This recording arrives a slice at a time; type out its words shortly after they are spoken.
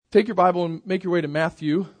Take your Bible and make your way to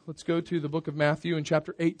Matthew. Let's go to the book of Matthew in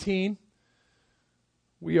chapter 18.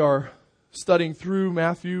 We are studying through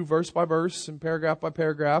Matthew verse by verse and paragraph by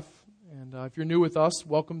paragraph. And if you're new with us,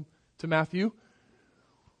 welcome to Matthew.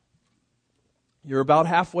 You're about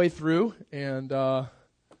halfway through, and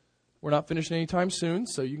we're not finishing anytime soon,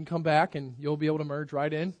 so you can come back and you'll be able to merge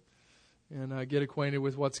right in and get acquainted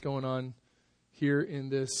with what's going on here in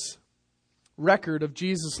this record of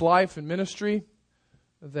Jesus' life and ministry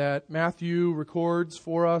that Matthew records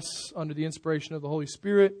for us under the inspiration of the Holy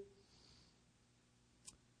Spirit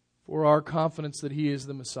for our confidence that He is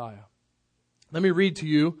the Messiah. Let me read to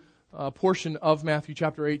you a portion of Matthew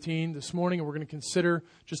chapter 18 this morning, and we're going to consider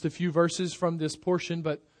just a few verses from this portion,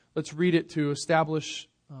 but let's read it to establish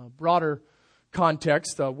broader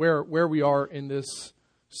context where we are in this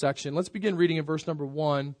section. Let's begin reading in verse number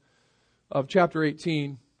 1 of chapter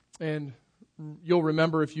 18, and you'll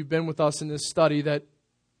remember if you've been with us in this study that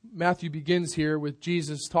Matthew begins here with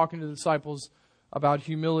Jesus talking to the disciples about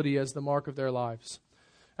humility as the mark of their lives.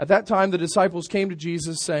 At that time, the disciples came to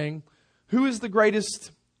Jesus saying, "Who is the greatest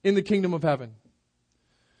in the kingdom of heaven?"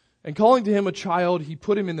 And calling to him a child, he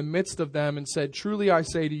put him in the midst of them and said, "Truly I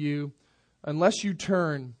say to you, unless you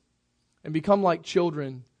turn and become like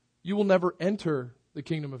children, you will never enter the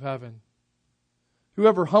kingdom of heaven.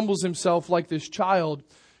 Whoever humbles himself like this child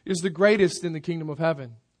is the greatest in the kingdom of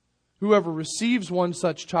heaven. Whoever receives one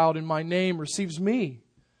such child in my name receives me.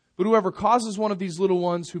 But whoever causes one of these little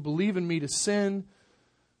ones who believe in me to sin,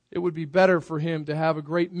 it would be better for him to have a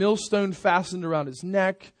great millstone fastened around his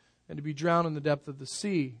neck and to be drowned in the depth of the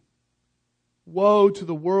sea. Woe to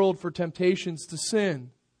the world for temptations to sin.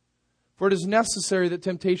 For it is necessary that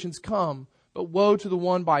temptations come, but woe to the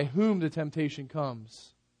one by whom the temptation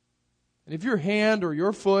comes. And if your hand or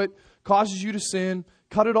your foot causes you to sin,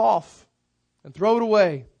 cut it off and throw it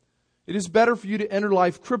away. It is better for you to enter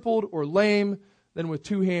life crippled or lame than with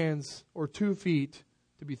 2 hands or 2 feet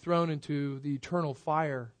to be thrown into the eternal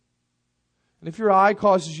fire. And if your eye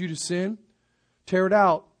causes you to sin, tear it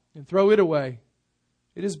out and throw it away.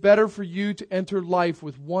 It is better for you to enter life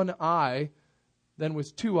with 1 eye than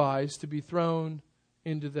with 2 eyes to be thrown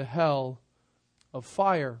into the hell of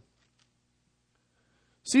fire.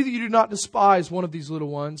 See that you do not despise one of these little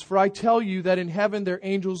ones, for I tell you that in heaven their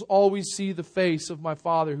angels always see the face of my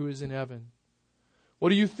Father who is in heaven. What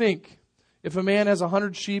do you think? If a man has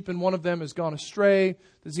 100 sheep and one of them has gone astray,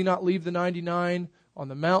 does he not leave the 99 on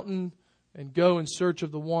the mountain and go in search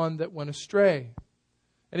of the one that went astray?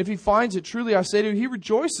 And if he finds it, truly I say to you, he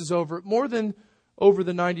rejoices over it more than over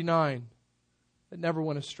the 99 that never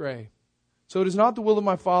went astray. So it is not the will of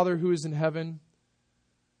my Father who is in heaven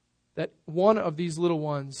that one of these little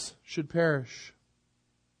ones should perish.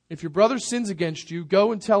 If your brother sins against you,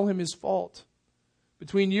 go and tell him his fault,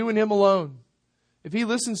 between you and him alone. If he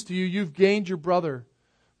listens to you, you've gained your brother.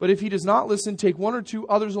 But if he does not listen, take 1 or 2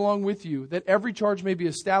 others along with you, that every charge may be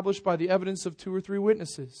established by the evidence of 2 or 3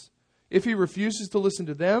 witnesses. If he refuses to listen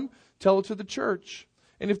to them, tell it to the church.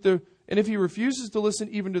 And if he refuses to listen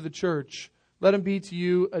even to the church, let him be to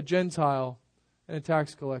you a Gentile and a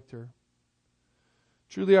tax collector.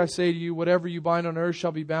 Truly I say to you, whatever you bind on earth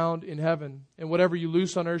shall be bound in heaven, and whatever you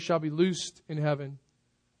loose on earth shall be loosed in heaven.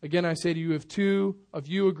 Again I say to you, if 2 of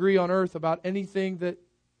you agree on earth about anything that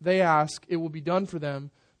they ask, it will be done for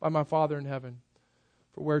them by my Father in heaven.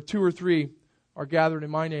 For where 2 or 3 are gathered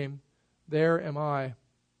in my name, there am I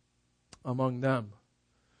among them.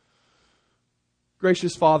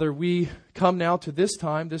 Gracious Father, we come now to this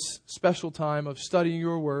time, this special time of studying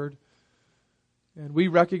your word, and we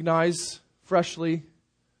recognize freshly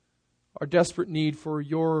our desperate need for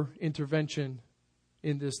your intervention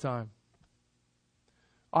in this time.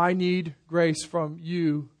 I need grace from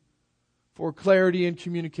you for clarity and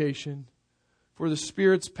communication, for the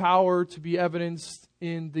Spirit's power to be evidenced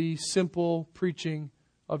in the simple preaching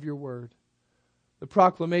of your word, the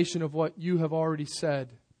proclamation of what you have already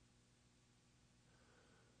said.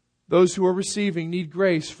 Those who are receiving need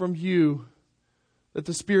grace from you, that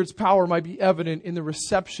the Spirit's power might be evident in the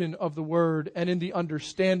reception of the Word and in the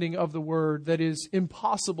understanding of the Word that is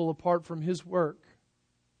impossible apart from His work.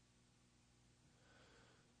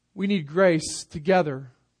 We need grace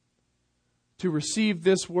together to receive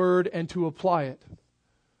this Word and to apply it,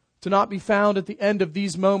 to not be found at the end of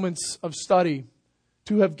these moments of study,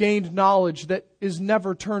 to have gained knowledge that is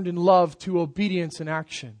never turned in love to obedience and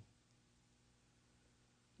action.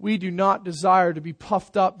 We do not desire to be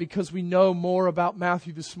puffed up because we know more about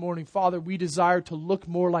Matthew this morning. Father, we desire to look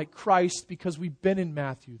more like Christ because we've been in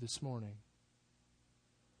Matthew this morning.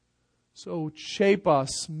 So shape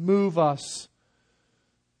us, move us,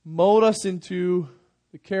 mold us into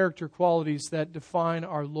the character qualities that define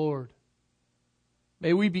our Lord.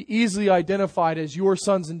 May we be easily identified as your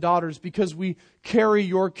sons and daughters because we carry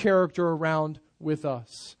your character around with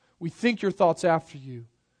us. We think your thoughts after you.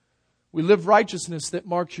 We live righteousness that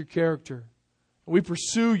marks your character. We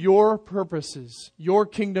pursue your purposes, your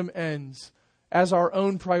kingdom ends, as our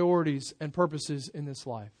own priorities and purposes in this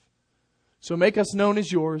life. So make us known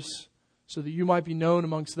as yours, so that you might be known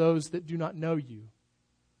amongst those that do not know you.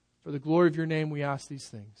 For the glory of your name we ask these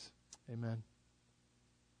things. Amen.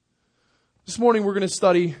 This morning we're going to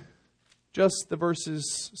study just the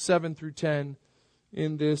verses 7 through 10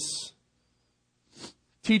 in this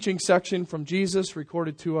teaching section from Jesus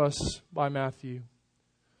recorded to us by Matthew.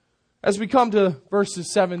 As we come to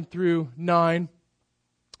verses 7 through 9,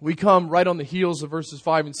 we come right on the heels of verses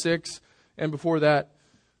 5 and 6, and before that,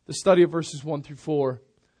 the study of verses 1 through 4. And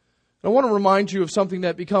I want to remind you of something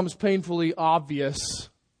that becomes painfully obvious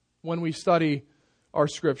when we study our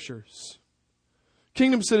scriptures.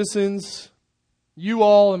 Kingdom citizens, you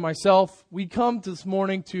all and myself, we come this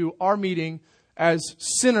morning to our meeting as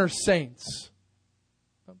sinner saints.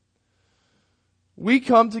 We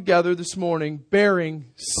come together this morning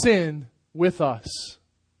bearing sin with us.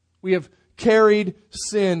 We have carried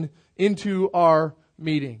sin into our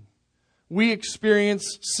meeting. We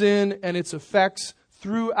experience sin and its effects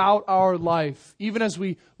throughout our life. Even as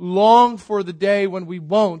we long for the day when we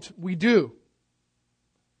won't, we do.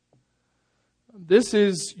 This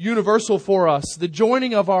is universal for us. The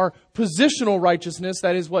joining of our positional righteousness,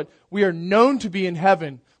 that is what we are known to be in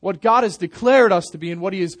heaven, what God has declared us to be and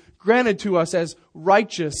what He has granted to us as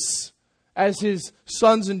righteous, as His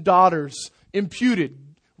sons and daughters, imputed,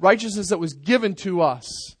 righteousness that was given to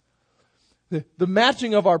us. The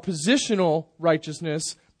matching of our positional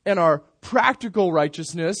righteousness and our practical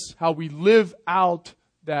righteousness, how we live out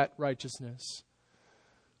that righteousness.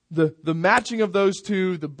 The matching of those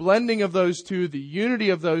two, the blending of those two, the unity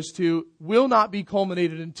of those two will not be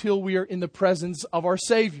culminated until we are in the presence of our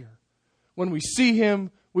Savior. When we see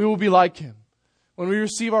Him, we will be like Him. When we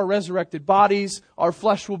receive our resurrected bodies, our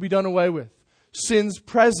flesh will be done away with. Sin's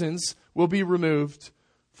presence will be removed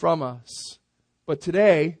from us. But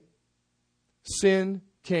today, sin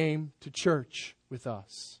came to church with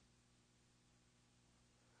us.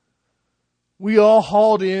 We all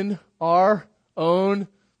hauled in our own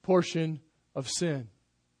portion of sin.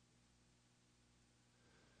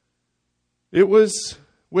 It was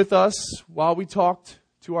with us while we talked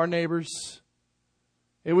to our neighbors.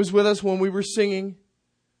 It was with us when we were singing.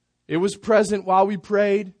 It was present while we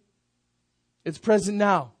prayed. It's present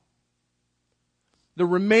now. The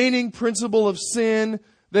remaining principle of sin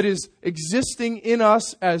that is existing in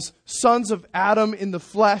us as sons of Adam in the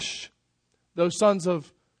flesh, those sons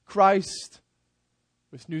of Christ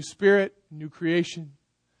with new spirit, new creation,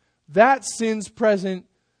 that sin's presence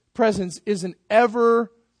is an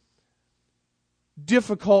ever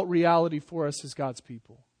difficult reality for us as God's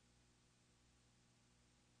people.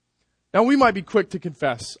 Now, we might be quick to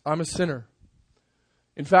confess, I'm a sinner.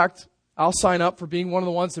 In fact, I'll sign up for being one of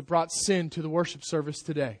the ones that brought sin to the worship service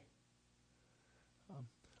today.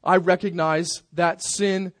 I recognize that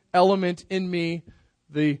sin element in me,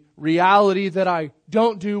 the reality that I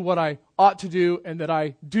don't do what I ought to do and that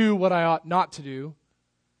I do what I ought not to do.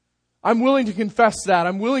 I'm willing to confess that.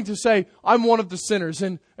 I'm willing to say I'm one of the sinners.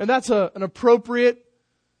 And that's an appropriate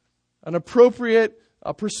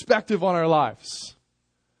perspective on our lives.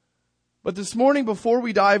 But this morning, before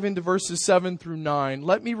we dive into verses 7 through 9,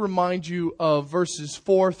 let me remind you of verses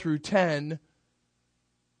 4 through 10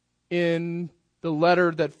 in the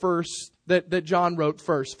letter that John wrote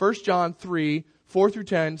first. 1 John 3, 4 through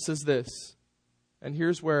 10 says this. And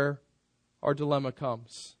here's where our dilemma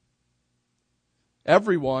comes.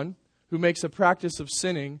 Everyone who makes a practice of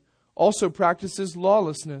sinning also practices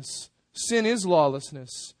lawlessness. Sin is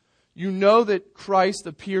lawlessness. You know that Christ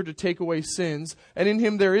appeared to take away sins, and in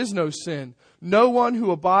Him there is no sin. No one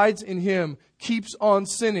who abides in Him keeps on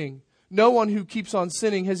sinning. No one who keeps on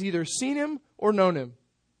sinning has either seen Him or known Him.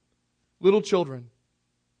 Little children,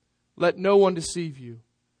 let no one deceive you.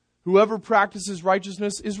 Whoever practices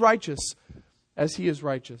righteousness is righteous, as He is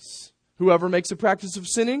righteous. Whoever makes a practice of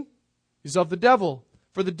sinning is of the devil,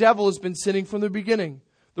 for the devil has been sinning from the beginning.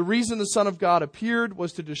 The reason the Son of God appeared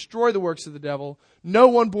was to destroy the works of the devil. No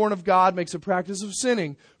one born of God makes a practice of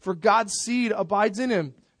sinning, for God's seed abides in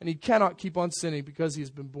him, and he cannot keep on sinning because he has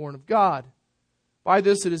been born of God. By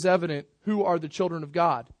this it is evident who are the children of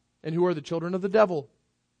God and who are the children of the devil.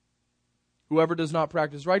 Whoever does not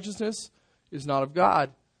practice righteousness is not of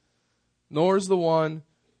God, nor is the one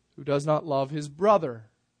who does not love his brother.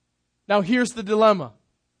 Now here's the dilemma.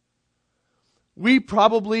 we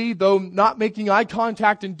probably, though not making eye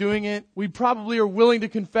contact in doing it, we probably are willing to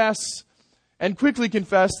confess and quickly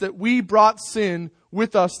confess that we brought sin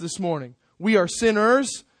with us this morning. We are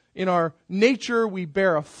sinners. In our nature, we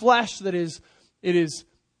bear a flesh that is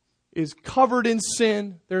covered in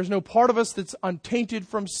sin. There is no part of us that's untainted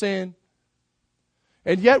from sin.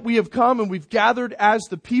 And yet we have come and we've gathered as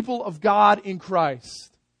the people of God in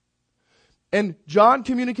Christ. And John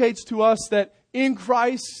communicates to us that in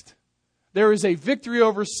Christ there is a victory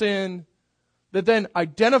over sin that then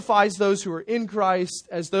identifies those who are in Christ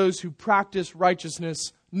as those who practice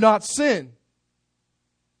righteousness, not sin.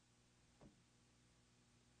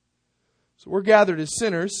 So we're gathered as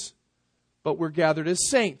sinners, but we're gathered as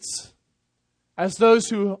saints, as those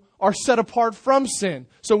who are set apart from sin.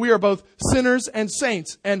 So we are both sinners and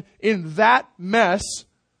saints. And in that mess,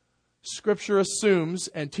 Scripture assumes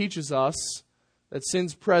and teaches us that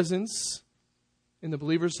sin's presence in the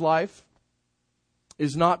believer's life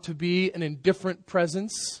is not to be an indifferent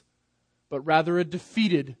presence, but rather a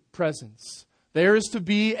defeated presence. There is to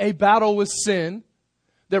be a battle with sin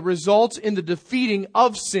that results in the defeating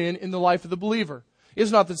of sin in the life of the believer. It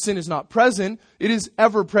is not that sin is not present. It is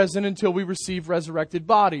ever present until we receive resurrected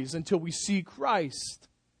bodies, until we see Christ.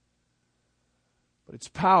 But its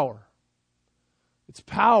power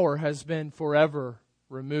has been forever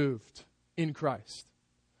removed in Christ.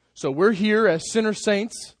 So we're here as sinner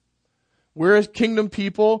saints. We're as kingdom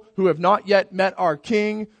people who have not yet met our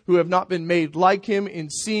King, who have not been made like Him in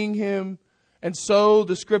seeing Him. And so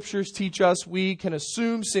the Scriptures teach us we can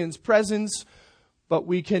assume sin's presence, but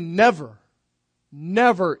we can never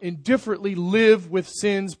indifferently live with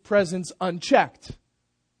sin's presence unchecked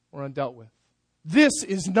or undealt with. This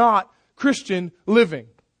is not Christian living.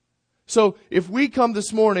 So if we come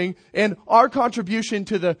this morning and our contribution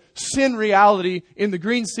to the sin reality in the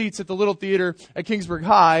green seats at the Little Theater at Kingsburg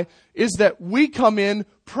High is that we come in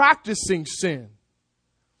practicing sin.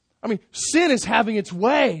 I mean, sin is having its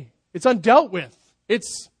way. It's undealt with.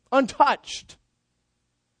 It's untouched.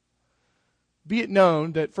 Be it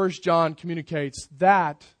known that 1 John communicates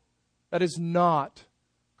that is not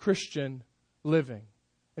Christian living.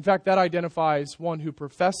 In fact, that identifies one who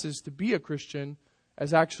professes to be a Christian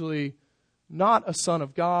as actually not a son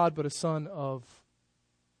of God, but a son of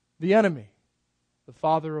the enemy, the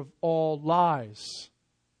father of all lies,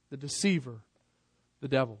 the deceiver, the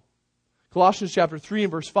devil. Colossians chapter 3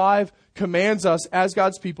 and verse 5 commands us as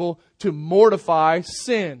God's people to mortify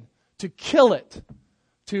sin, to kill it,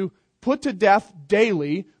 to put to death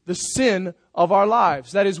daily the sin of our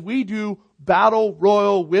lives. That is, we do battle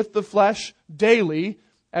royal with the flesh daily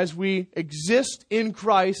as we exist in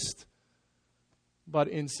Christ, but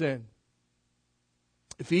in sin.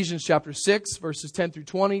 Ephesians chapter 6, verses 10 through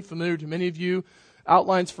 20, familiar to many of you,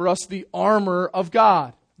 outlines for us the armor of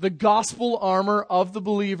God, the gospel armor of the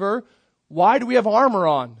believer. Why do we have armor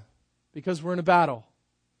on? Because we're in a battle.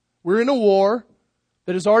 We're in a war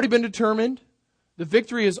that has already been determined. The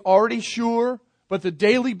victory is already sure, but the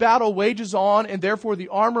daily battle wages on, and therefore the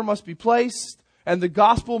armor must be placed, and the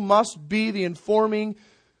gospel must be the informing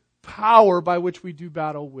power by which we do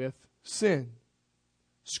battle with sin.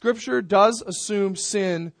 Scripture does assume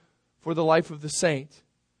sin for the life of the saint,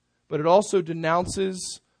 but it also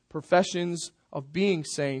denounces professions of being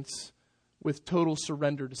saints with total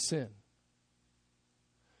surrender to sin.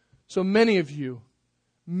 So many of you,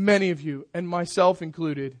 and myself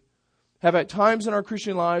included, have at times in our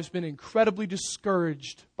Christian lives been incredibly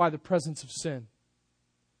discouraged by the presence of sin.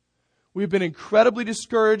 We've been incredibly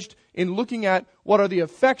discouraged in looking at what are the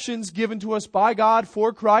affections given to us by God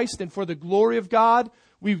for Christ and for the glory of God.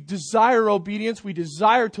 We desire obedience. We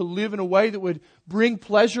desire to live in a way that would bring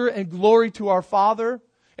pleasure and glory to our Father.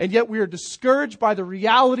 And yet we are discouraged by the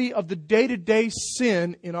reality of the day-to-day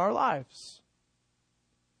sin in our lives.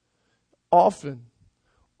 Often,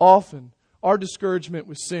 our discouragement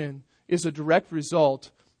with sin is a direct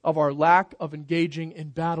result of our lack of engaging in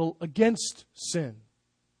battle against sin.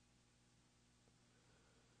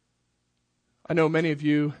 I know many of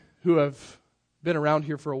you who have been around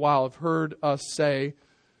here for a while have heard us say,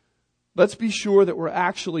 let's be sure that we're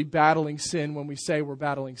actually battling sin when we say we're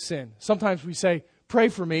battling sin. Sometimes we say, pray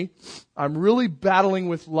for me. I'm really battling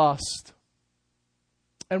with lust.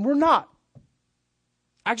 And we're not.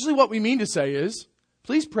 Actually, what we mean to say is,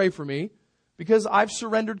 please pray for me because I've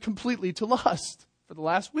surrendered completely to lust for the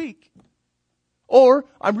last week. Or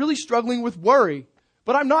I'm really struggling with worry,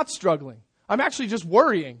 but I'm not struggling. I'm actually just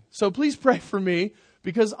worrying. So please pray for me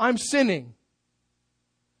because I'm sinning.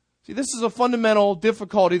 See, this is a fundamental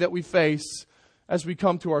difficulty that we face as we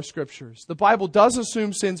come to our Scriptures. The Bible does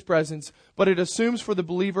assume sin's presence, but it assumes for the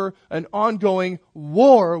believer an ongoing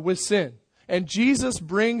war with sin. And Jesus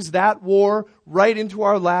brings that war right into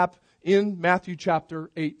our lap in Matthew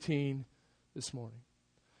chapter 18 this morning.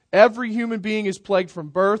 Every human being is plagued from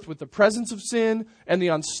birth with the presence of sin and the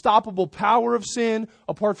unstoppable power of sin.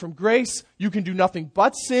 Apart from grace, you can do nothing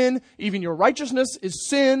but sin. Even your righteousness is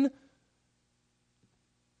sin.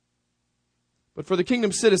 But for the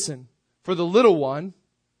kingdom citizen, for the little one,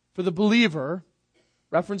 for the believer,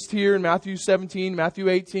 referenced here in Matthew 17, Matthew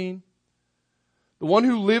 18, the one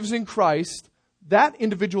who lives in Christ, that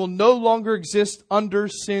individual no longer exists under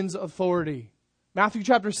sin's authority. Matthew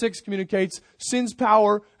chapter 6 communicates sin's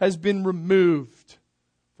power has been removed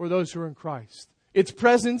for those who are in Christ. Its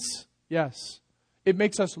presence, yes, it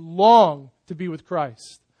makes us long to be with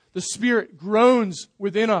Christ. The Spirit groans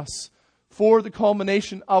within us for the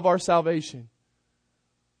culmination of our salvation.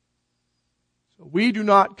 So we do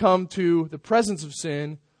not come to the presence of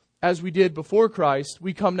sin as we did before Christ.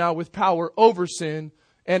 We come now with power over sin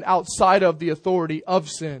and outside of the authority of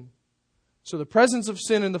sin. So the presence of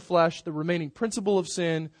sin in the flesh, the remaining principle of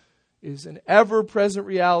sin, is an ever-present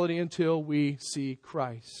reality until we see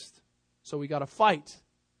Christ. So we got to fight.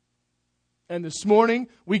 And this morning,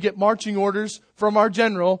 we get marching orders from our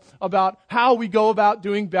general about how we go about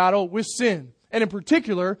doing battle with sin. And in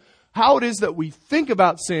particular, how it is that we think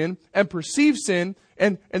about sin and perceive sin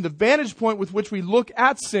and the vantage point with which we look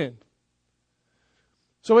at sin.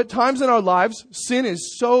 So at times in our lives, sin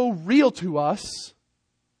is so real to us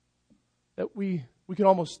that we can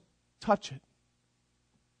almost touch it.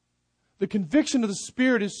 The conviction of the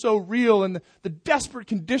Spirit is so real, and the desperate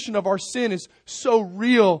condition of our sin is so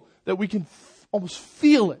real that we can almost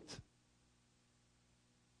feel it.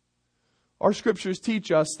 Our scriptures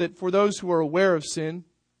teach us that for those who are aware of sin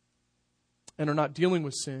and are not dealing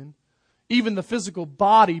with sin, even the physical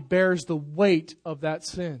body bears the weight of that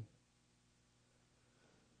sin.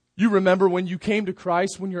 You remember when you came to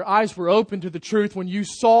Christ, when your eyes were open to the truth, when you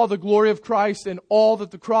saw the glory of Christ and all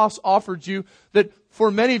that the cross offered you, that for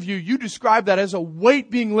many of you, you describe that as a weight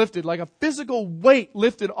being lifted, like a physical weight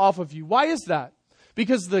lifted off of you. Why is that?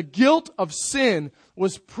 Because the guilt of sin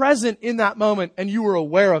was present in that moment and you were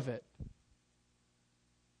aware of it.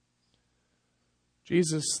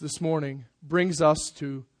 Jesus this morning brings us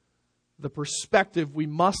to the perspective we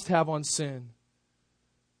must have on sin,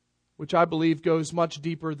 which I believe goes much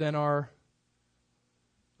deeper than our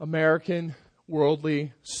American,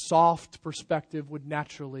 worldly, soft perspective would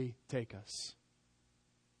naturally take us.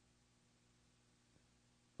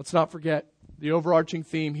 Let's not forget, the overarching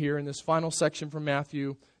theme here in this final section from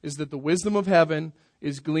Matthew is that the wisdom of heaven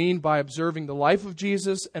is gleaned by observing the life of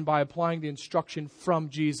Jesus and by applying the instruction from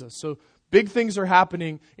Jesus. So big things are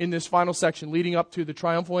happening in this final section leading up to the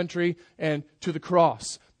triumphal entry and to the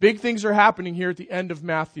cross. Big things are happening here at the end of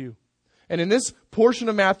Matthew. And in this portion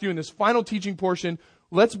of Matthew, in this final teaching portion,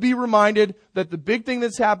 let's be reminded that the big thing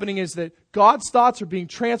that's happening is that God's thoughts are being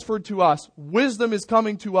transferred to us. Wisdom is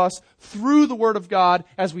coming to us through the Word of God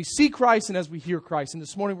as we see Christ and as we hear Christ. And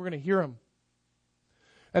this morning we're going to hear Him.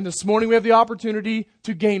 And this morning we have the opportunity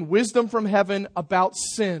to gain wisdom from heaven about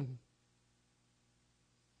sin.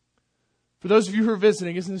 For those of you who are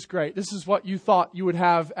visiting, isn't this great? This is what you thought you would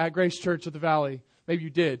have at Grace Church of the Valley. Maybe you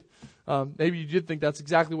did. Maybe you did think that's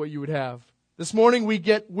exactly what you would have. This morning we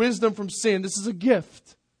get wisdom from sin. This is a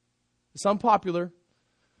gift. It's unpopular.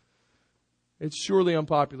 It's surely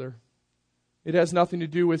unpopular. It has nothing to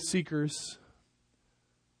do with seekers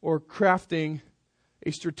or crafting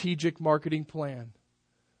a strategic marketing plan.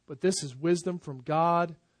 But this is wisdom from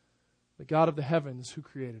God, the God of the heavens who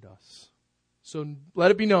created us. So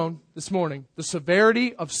let it be known this morning, the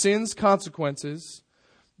severity of sin's consequences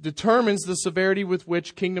determines the severity with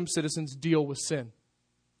which kingdom citizens deal with sin.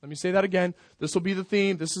 Let me say that again. This will be the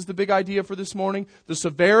theme. This is the big idea for this morning. The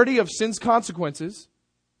severity of sin's consequences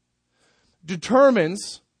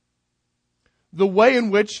determines the way in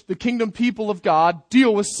which the kingdom people of God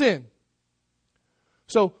deal with sin.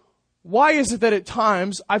 So why is it that at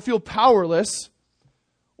times I feel powerless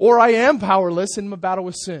or I am powerless in my battle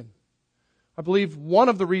with sin? I believe one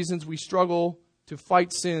of the reasons we struggle to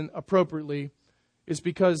fight sin appropriately is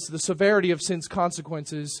because the severity of sin's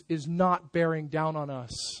consequences is not bearing down on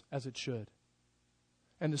us as it should.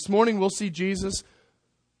 And this morning we'll see Jesus,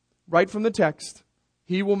 right from the text,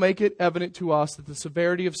 He will make it evident to us that the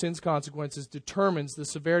severity of sin's consequences determines the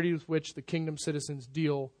severity with which the kingdom citizens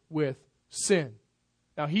deal with sin.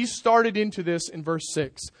 Now He started into this in verse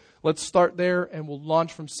 6. Let's start there and we'll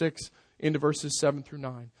launch from 6 into verses 7 through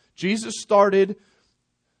 9. Jesus started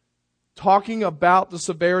talking about the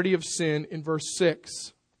severity of sin in verse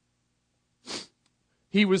 6.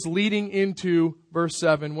 He was leading into verse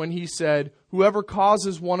 7 when He said, "Whoever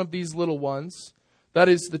causes one of these little ones That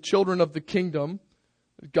is the children of the kingdom,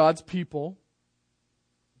 God's people.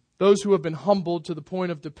 Those who have been humbled to the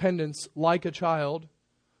point of dependence like a child.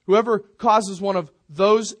 Whoever causes one of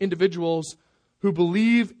those individuals who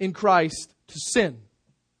believe in Christ to sin.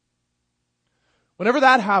 Whenever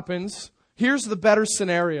that happens, here's the better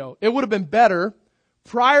scenario. It would have been better,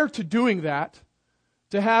 prior to doing that,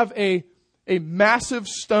 to have a massive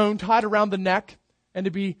stone tied around the neck and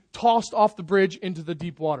to be tossed off the bridge into the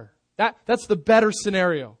deep water. That's the better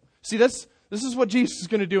scenario. See, this is what Jesus is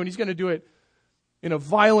going to do, and He's going to do it in a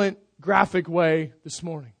violent, graphic way this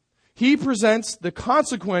morning. He presents the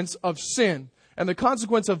consequence of sin and the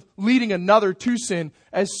consequence of leading another to sin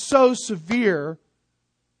as so severe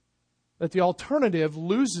that the alternative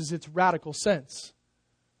loses its radical sense.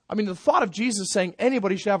 I mean, the thought of Jesus saying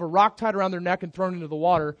anybody should have a rock tied around their neck and thrown into the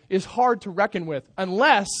water is hard to reckon with,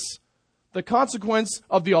 unless the consequence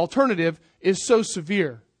of the alternative is so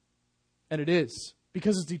severe. And it is,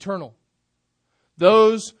 because it's eternal.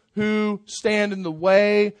 Those who stand in the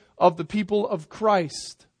way of the people of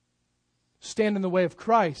Christ stand in the way of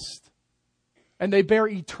Christ. And they bear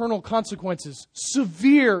eternal consequences,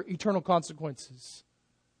 severe eternal consequences,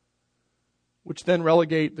 which then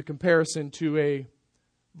relegate the comparison to a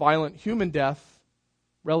violent human death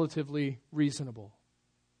relatively reasonable.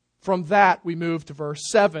 From that, we move to verse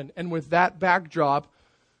 7. And with that backdrop,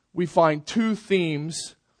 we find two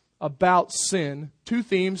themes about sin. Two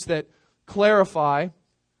themes that clarify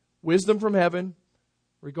wisdom from heaven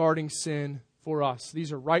regarding sin for us.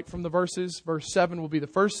 These are right from the verses. Verse 7 will be the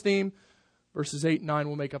first theme. Verses 8 and 9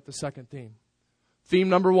 will make up the second theme. Theme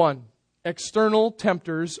number 1. External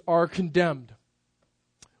tempters are condemned.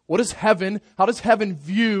 How does heaven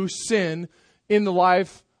view sin in the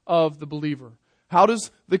life of the believer? How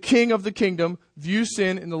does the King of the kingdom view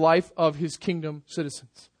sin in the life of His kingdom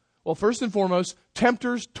citizens? Well, first and foremost,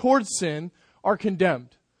 tempters towards sin are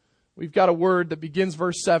condemned. We've got a word that begins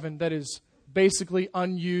verse 7 that is basically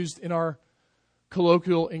unused in our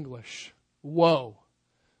colloquial English. Woe.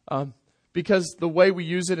 Because the way we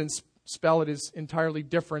use it and spell it is entirely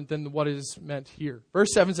different than what is meant here.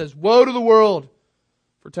 Verse 7 says, "Woe to the world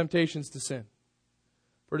for temptations to sin.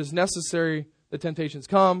 For it is necessary that temptations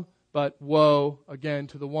come, but woe, again,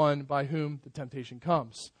 to the one by whom the temptation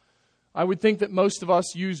comes." I would think that most of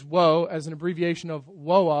us use woe as an abbreviation of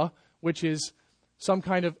woa, which is some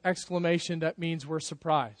kind of exclamation that means we're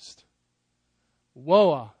surprised.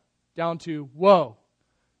 Woa, down to woe.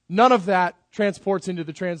 None of that transports into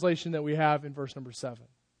the translation that we have in verse number 7.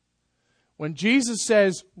 When Jesus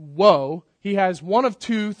says woe, He has one of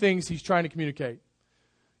two things He's trying to communicate.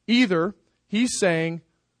 Either He's saying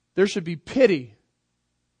there should be pity.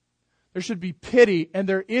 There should be pity, and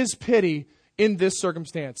there is pity in this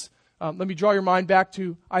circumstance. Let me draw your mind back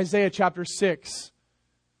to Isaiah chapter 6.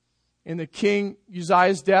 In the King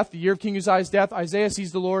Uzziah's death, the year of King Uzziah's death, Isaiah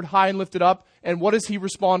sees the Lord high and lifted up. And what does he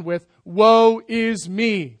respond with? Woe is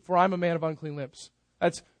me, for I'm a man of unclean lips.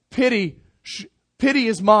 That's pity. Pity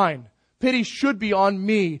is mine. Pity should be on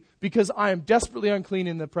me because I am desperately unclean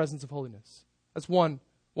in the presence of holiness. That's one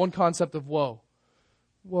concept of woe.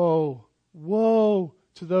 Woe. Woe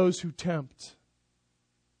to those who tempt.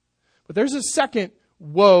 But there's a second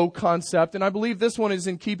woe concept, and I believe this one is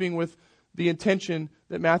in keeping with the intention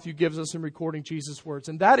that Matthew gives us in recording Jesus' words.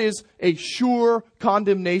 And that is a sure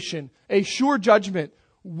condemnation, a sure judgment.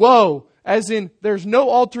 Woe, as in there's no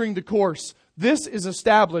altering the course. This is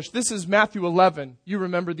established. This is Matthew 11. You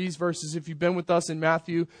remember these verses if you've been with us in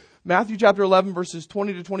Matthew. Matthew chapter 11, verses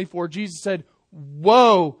 20 to 24. Jesus said,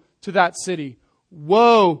 "Woe to that city.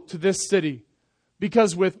 Woe to this city.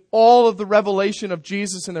 Because with all of the revelation of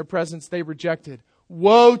Jesus in their presence, they rejected.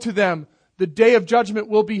 Woe to them. The day of judgment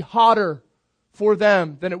will be hotter for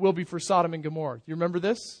them than it will be for Sodom and Gomorrah." You remember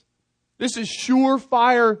this? This is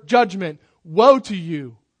surefire judgment. Woe to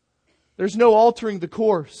you. There's no altering the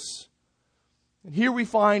course. And here we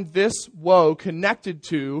find this woe connected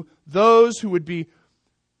to those who would be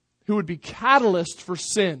catalyst for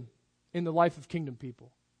sin in the life of kingdom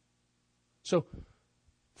people. So,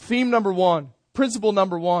 theme number 1, principle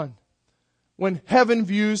number 1. When heaven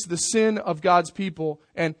views the sin of God's people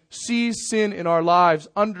and sees sin in our lives,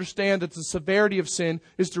 understand that the severity of sin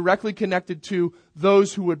is directly connected to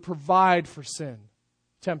those who would provide for sin,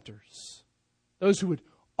 tempters. Those who would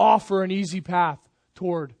offer an easy path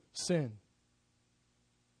toward sin.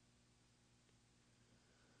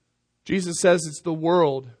 Jesus says it's the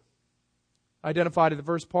world, identified in the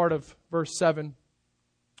first part of verse 7.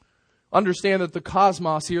 Understand that the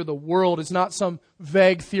cosmos here, the world, is not some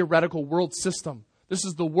vague theoretical world system. This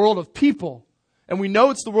is the world of people. And we know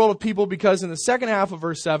it's the world of people because in the second half of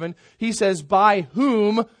verse 7, he says, by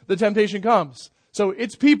whom the temptation comes. So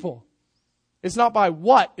it's people. It's not by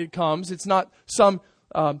what it comes. It's not some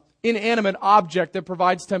inanimate object that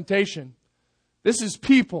provides temptation. This is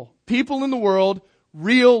people. People in the world,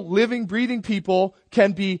 real, living, breathing people,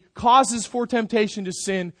 can be causes for temptation to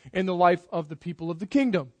sin in the life of the people of the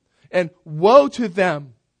kingdom. And woe to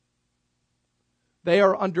them. They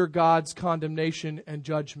are under God's condemnation and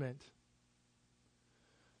judgment.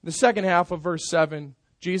 In the second half of verse 7,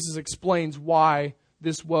 Jesus explains why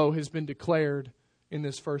this woe has been declared in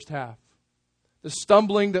this first half. The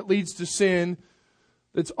stumbling that leads to sin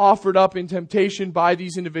that's offered up in temptation by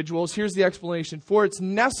these individuals. Here's the explanation. For it's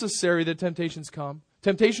necessary that temptations come.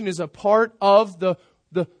 Temptation is a part of the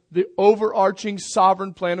overarching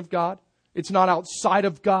sovereign plan of God. It's not outside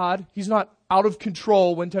of God. He's not out of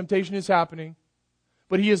control when temptation is happening.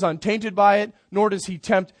 But He is untainted by it, nor does He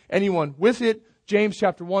tempt anyone with it. James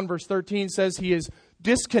chapter 1 verse 13 says He is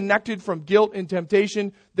disconnected from guilt and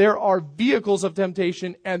temptation. There are vehicles of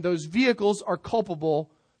temptation, and those vehicles are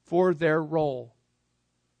culpable for their role.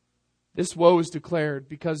 This woe is declared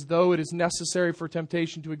because though it is necessary for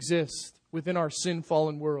temptation to exist within our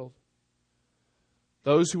sin-fallen world,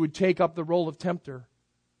 those who would take up the role of tempter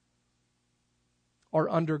are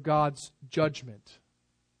under God's judgment.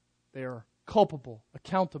 They are culpable,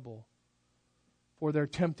 accountable for their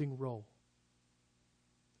tempting role.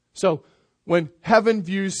 So, when heaven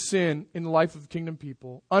views sin in the life of kingdom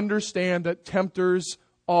people, understand that tempters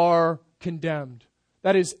are condemned.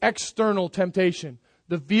 That is external temptation.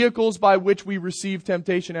 The vehicles by which we receive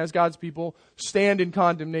temptation as God's people stand in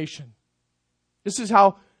condemnation. This is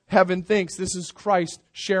how heaven thinks. This is Christ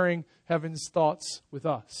sharing heaven's thoughts with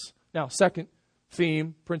us. Now, second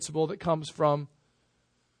theme, principle that comes from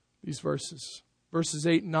these verses. Verses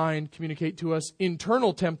 8 and 9 communicate to us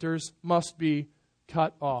internal tempters must be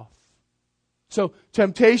cut off. So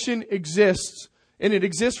temptation exists, and it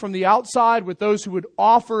exists from the outside with those who would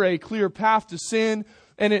offer a clear path to sin,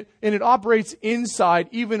 and it operates inside,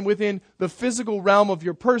 even within the physical realm of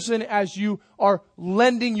your person as you are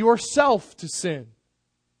lending yourself to sin.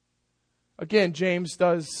 Again, James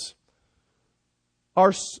does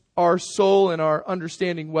our soul and our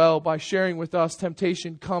understanding well by sharing with us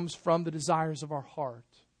temptation comes from the desires of our heart.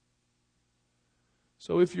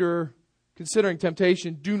 So if you're considering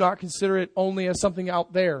temptation, do not consider it only as something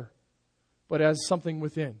out there, but as something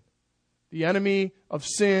within. The enemy of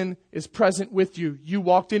sin is present with you. You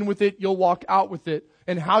walked in with it, you'll walk out with it.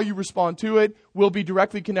 And how you respond to it will be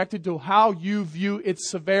directly connected to how you view its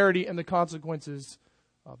severity and the consequences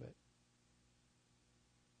of it.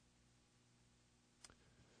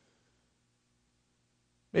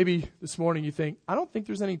 Maybe this morning you think, I don't think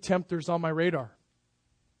there's any tempters on my radar.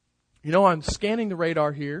 You know, I'm scanning the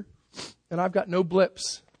radar here, and I've got no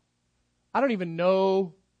blips. I don't even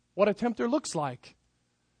know what a tempter looks like.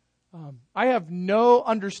 I have no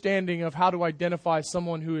understanding of how to identify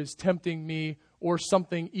someone who is tempting me or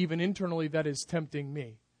something even internally that is tempting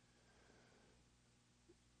me.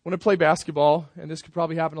 When I play basketball, and this could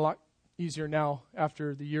probably happen a lot easier now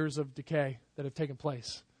after the years of decay that have taken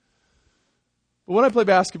place. But when I play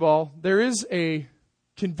basketball, there is a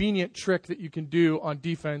convenient trick that you can do on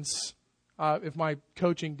defense. If my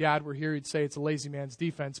coaching dad were here, he'd say it's a lazy man's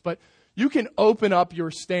defense. But you can open up your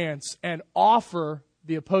stance and offer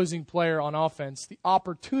the opposing player on offense the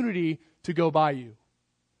opportunity to go by you.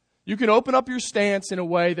 You can open up your stance in a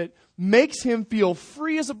way that makes him feel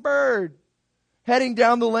free as a bird, heading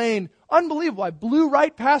down the lane. Unbelievable. I blew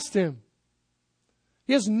right past him.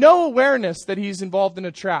 He has no awareness that he's involved in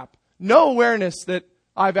a trap. No awareness that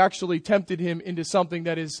I've actually tempted him into something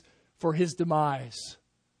that is for his demise.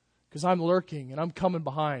 Because I'm lurking and I'm coming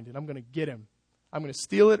behind and I'm going to get him. I'm going to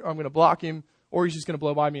steal it, or I'm going to block him, or he's just going to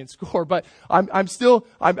blow by me and score. But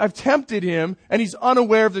I've tempted him, and he's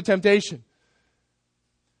unaware of the temptation.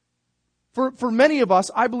 For many of us,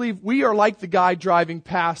 I believe we are like the guy driving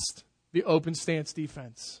past the open stance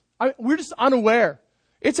defense. We're just unaware.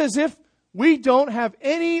 It's as if we don't have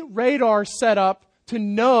any radar set up to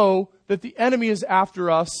know that the enemy is after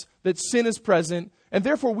us, that sin is present, and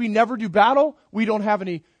therefore we never do battle. We don't have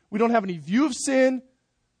any view of sin,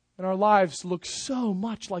 and our lives look so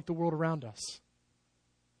much like the world around us.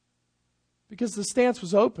 Because the stance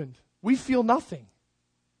was opened, we feel nothing.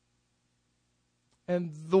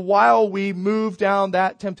 And the while we move down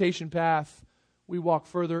that temptation path, we walk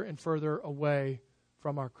further and further away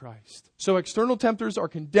from our Christ. So external tempters are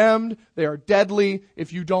condemned. They are deadly.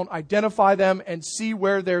 If you don't identify them and see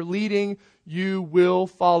where they're leading, you will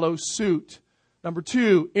follow suit. Number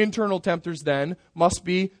 2, internal tempters then must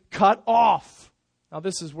be cut off. Now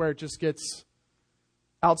this is where it just gets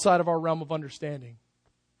outside of our realm of understanding.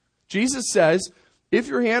 Jesus says If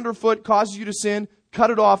your hand or foot causes you to sin, cut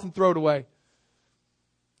it off and throw it away.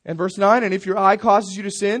 And verse 9, and if your eye causes you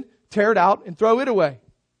to sin, tear it out and throw it away.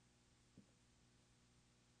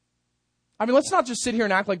 I mean, let's not just sit here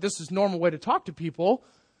and act like this is a normal way to talk to people.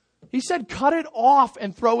 He said, cut it off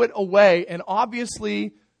and throw it away. And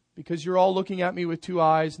obviously, because you're all looking at me with two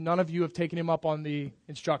eyes, none of you have taken him up on the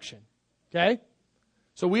instruction. Okay?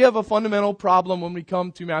 So we have a fundamental problem when we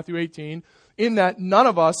come to Matthew 18, in that none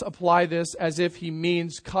of us apply this as if he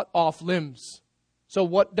means cut off limbs. So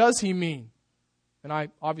what does he mean? And I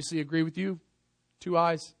obviously agree with you. 2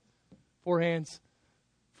 eyes, 4 hands,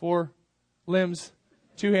 4 limbs,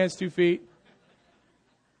 2 hands, 2 feet.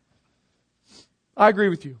 I agree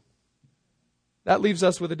with you. That leaves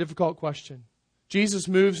us with a difficult question. Jesus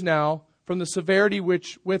moves now from the severity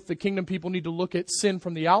which with the kingdom people need to look at sin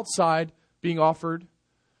from the outside being offered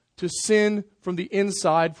to sin from the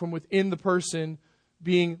inside, from within the person,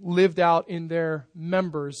 being lived out in their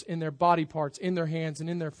members, in their body parts, in their hands and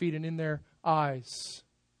in their feet and in their eyes.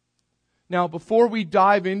 Now, before we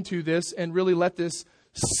dive into this and really let this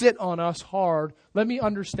sit on us hard, let me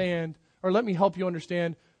help you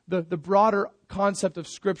understand the broader concept of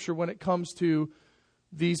Scripture when it comes to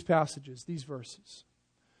these passages, these verses.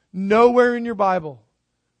 Nowhere in your Bible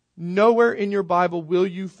will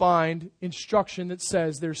you find instruction that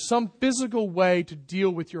says there's some physical way to deal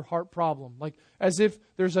with your heart problem. Like as if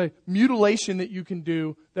there's a mutilation that you can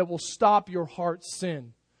do that will stop your heart's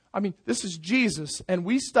sin. I mean, this is Jesus, and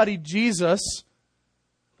we studied Jesus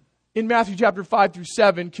in Matthew chapter 5 through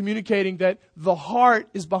 7, communicating that the heart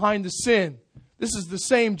is behind the sin. This is the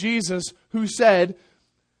same Jesus who said,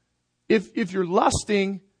 if you're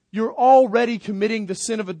lusting, you're already committing the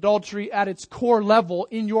sin of adultery at its core level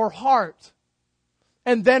in your heart.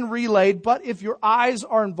 And then relayed, but if your eyes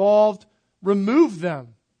are involved, remove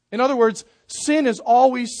them. In other words, sin is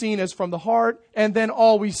always seen as from the heart and then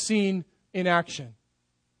always seen in action.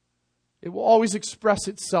 It will always express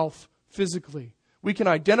itself physically. We can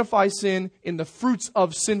identify sin in the fruits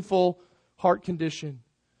of sinful heart condition.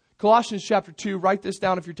 Colossians chapter 2, write this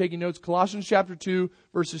down if you're taking notes. Colossians chapter 2,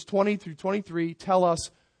 verses 20 through 23 tell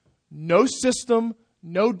us no system,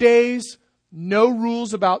 no days, no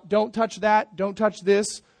rules about don't touch that, don't touch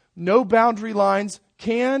this, no boundary lines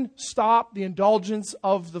can stop the indulgence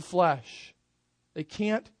of the flesh. They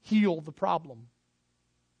can't heal the problem.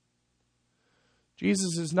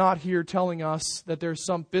 Jesus is not here telling us that there's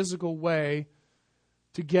some physical way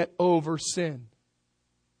to get over sin.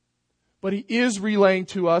 But he is relaying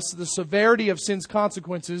to us the severity of sin's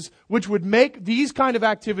consequences, which would make these kind of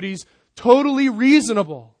activities totally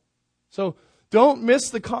reasonable. So don't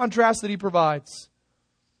miss the contrast that he provides.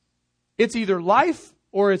 It's either life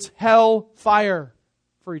or it's hell fire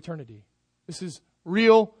for eternity. This is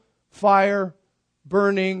real fire,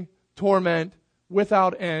 burning, torment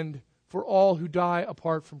without end for all who die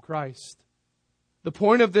apart from Christ. The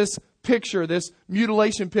point of this picture, this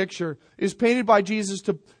mutilation picture, is painted by Jesus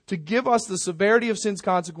to give us the severity of sin's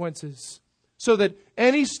consequences, so that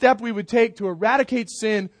any step we would take to eradicate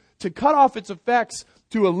sin, to cut off its effects,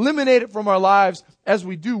 to eliminate it from our lives as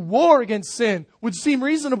we do war against sin would seem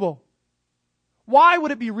reasonable. Why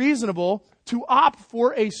would it be reasonable to opt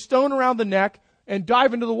for a stone around the neck and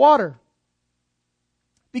dive into the water?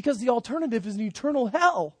 Because the alternative is an eternal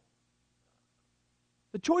hell.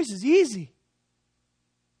 The choice is easy.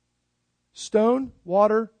 Stone,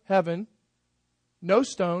 water, heaven. No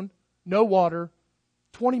stone, no water.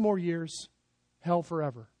 20 more years, hell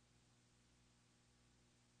forever.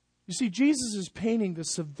 You see, Jesus is painting the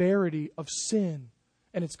severity of sin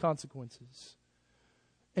and its consequences.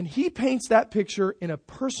 And he paints that picture in a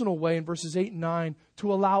personal way in verses 8 and 9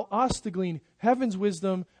 to allow us to glean heaven's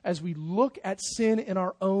wisdom as we look at sin in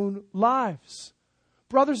our own lives.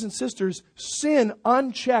 Brothers and sisters, sin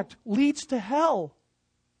unchecked leads to hell.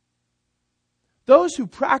 Those who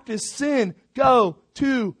practice sin go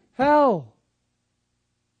to hell.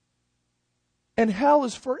 And hell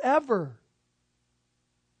is forever.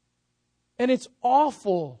 And it's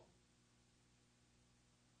awful.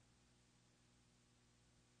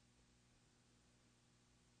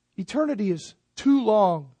 Eternity is too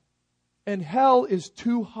long, and hell is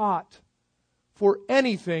too hot for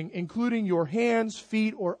anything, including your hands,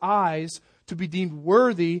 feet, or eyes, to be deemed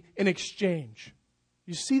worthy in exchange.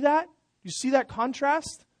 You see that? You see that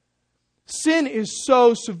contrast? Sin is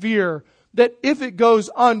so severe that if it goes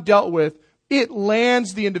undealt with, it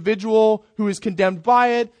lands the individual who is condemned by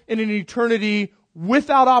it in an eternity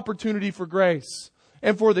without opportunity for grace.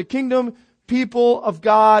 And for the kingdom people of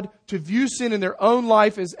God to view sin in their own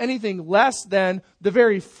life as anything less than the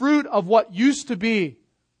very fruit of what used to be,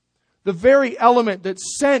 the very element that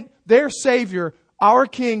sent their Savior our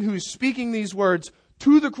King who's speaking these words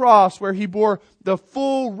to the cross where he bore the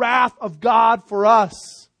full wrath of God for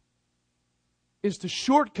us, is to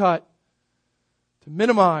shortcut, to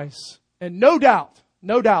minimize, and no doubt,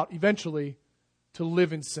 eventually, to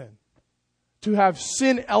live in sin. To have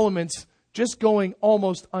sin elements just going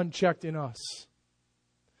almost unchecked in us.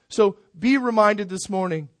 So be reminded this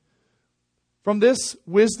morning from this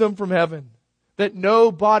wisdom from heaven that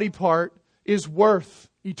no body part is worth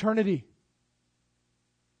eternity.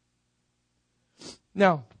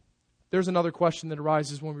 Now, there's another question that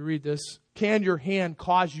arises when we read this. Can your hand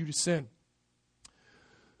cause you to sin?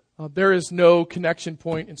 There is no connection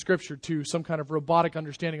point in Scripture to some kind of robotic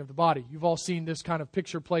understanding of the body. You've all seen this kind of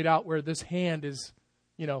picture played out where this hand is,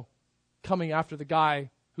 coming after the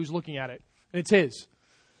guy who's looking at it. And it's his.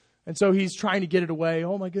 And so he's trying to get it away.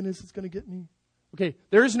 Oh my goodness, it's going to get me. Okay,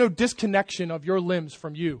 there is no disconnection of your limbs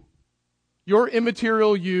from you. Your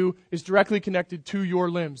immaterial you is directly connected to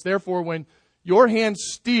your limbs. Therefore, when your hand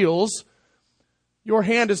steals, your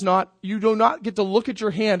hand is not, you do not get to look at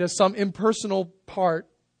your hand as some impersonal part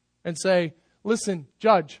and say, listen,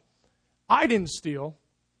 Judge, I didn't steal.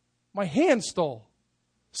 My hand stole.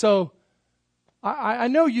 So I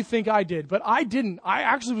know you think I did, but I didn't. I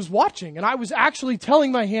actually was watching, and I was actually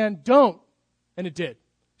telling my hand, don't. And it did.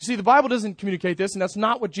 You see, the Bible doesn't communicate this, and that's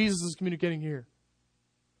not what Jesus is communicating here.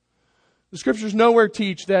 The Scriptures nowhere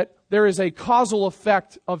teach that there is a causal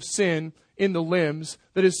effect of sin in the limbs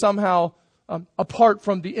that is somehow apart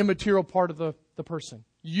from the immaterial part of the person.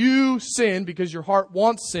 You sin because your heart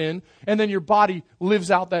wants sin, and then your body lives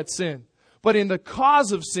out that sin. But in the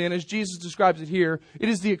cause of sin, as Jesus describes it here, it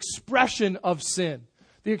is the expression of sin.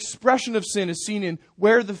 The expression of sin is seen in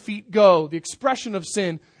where the feet go. The expression of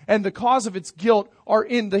sin and the cause of its guilt are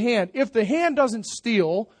in the hand. If the hand doesn't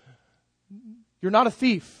steal, you're not a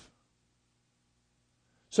thief.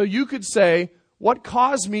 So you could say, what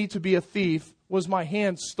caused me to be a thief was my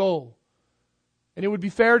hand stole. And it would be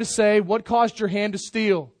fair to say, what caused your hand to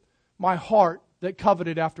steal? My heart that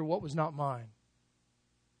coveted after what was not mine.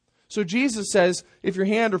 So Jesus says, if your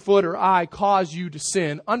hand or foot or eye cause you to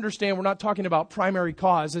sin, understand we're not talking about primary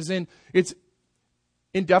cause, as in it's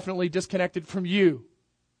indefinitely disconnected from you.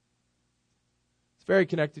 It's very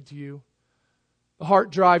connected to you. The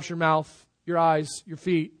heart drives your mouth, your eyes, your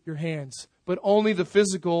feet, your hands. But only the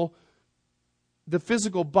physical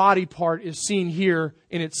body part is seen here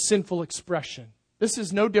in its sinful expression. This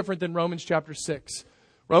is no different than Romans chapter 6.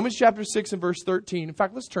 Romans chapter 6 and verse 13. In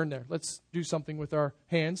fact, let's turn there. Let's do something with our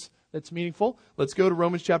hands that's meaningful. Let's go to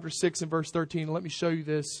Romans chapter 6 and verse 13. And let me show you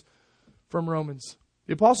this from Romans.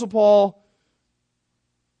 The Apostle Paul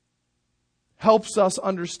helps us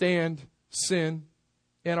understand sin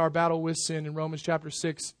and our battle with sin in Romans chapter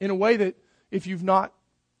 6 in a way that if you've not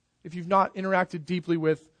interacted deeply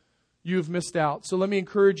with, you've missed out. So let me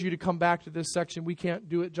encourage you to come back to this section. We can't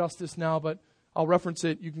do it justice now, but I'll reference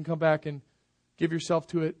it. You can come back and give yourself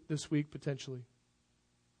to it this week, potentially.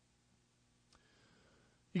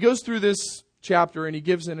 He goes through this chapter and he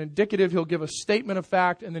gives an indicative. He'll give a statement of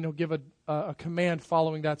fact, and then he'll give a command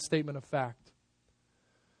following that statement of fact.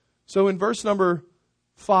 So in verse number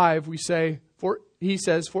 5, he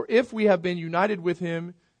says, For if we have been united with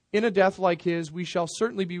him in a death like his, we shall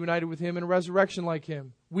certainly be united with him in a resurrection like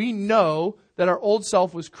him. We know that our old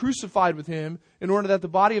self was crucified with him in order that the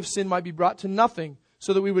body of sin might be brought to nothing,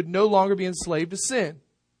 so that we would no longer be enslaved to sin.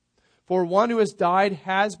 For one who has died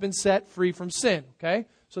has been set free from sin. Okay?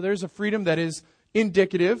 So there's a freedom that is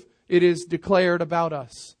indicative. It is declared about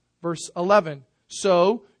us. Verse 11.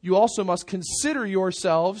 So you also must consider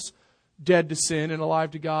yourselves dead to sin and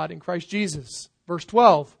alive to God in Christ Jesus. Verse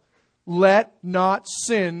 12. Let not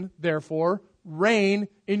sin, therefore, reign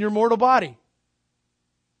in your mortal body.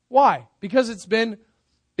 Why? Because it's been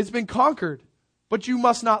conquered. But you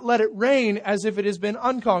must not let it reign as if it has been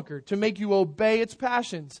unconquered, to make you obey its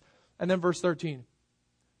passions. And then verse 13.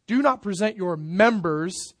 Do not present your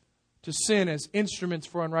members to sin as instruments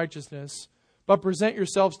for unrighteousness, but present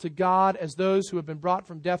yourselves to God as those who have been brought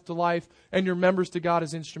from death to life, and your members to God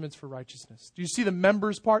as instruments for righteousness. Do you see the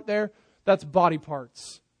members part there? That's body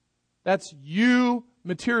parts. That's you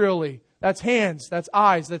materially. That's hands, that's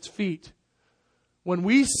eyes, that's feet. When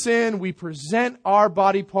we sin, we present our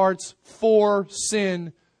body parts for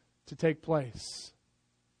sin to take place.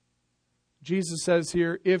 Jesus says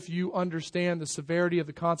here, if you understand the severity of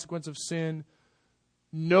the consequence of sin,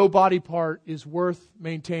 no body part is worth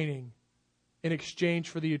maintaining in exchange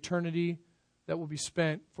for the eternity that will be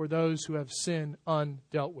spent for those who have sin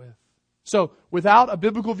undealt with. So, without a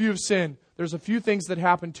biblical view of sin, there's a few things that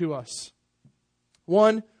happen to us.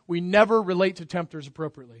 One, we never relate to tempters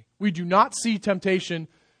appropriately. We do not see temptation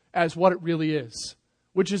as what it really is,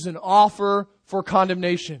 which is an offer for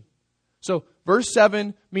condemnation. So verse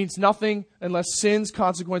 7 means nothing unless sin's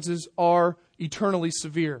consequences are eternally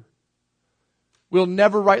severe. We'll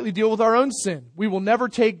never rightly deal with our own sin. We will never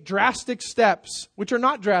take drastic steps, which are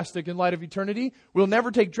not drastic in light of eternity. We'll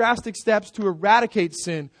never take drastic steps to eradicate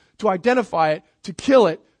sin, to identify it, to kill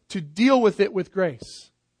it, to deal with it with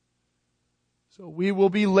grace. So we will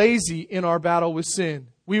be lazy in our battle with sin.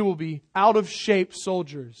 We will be out of shape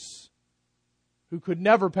soldiers who could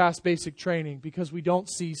never pass basic training because we don't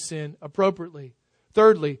see sin appropriately.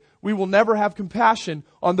 Thirdly, we will never have compassion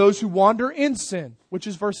on those who wander in sin, which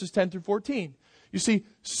is verses 10 through 14. You see,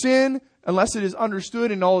 sin, unless it is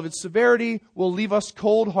understood in all of its severity, will leave us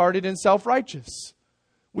cold-hearted and self-righteous.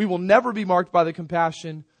 We will never be marked by the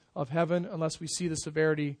compassion of heaven unless we see the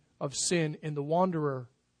severity of sin in the wanderer.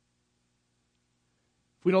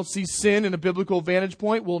 If we don't see sin in a biblical vantage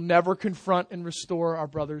point, we'll never confront and restore our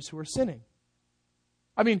brothers who are sinning.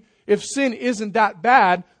 I mean, if sin isn't that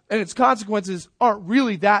bad and its consequences aren't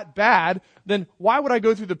really that bad, then why would I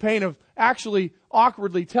go through the pain of actually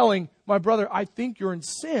awkwardly telling my brother, I think you're in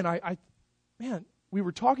sin? Man, we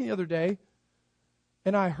were talking the other day,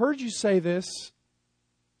 and I heard you say this.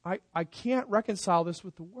 I can't reconcile this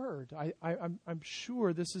with the Word. I'm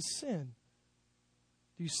sure this is sin.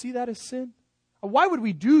 Do you see that as sin? Why would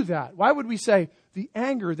we do that? Why would we say, the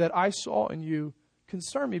anger that I saw in you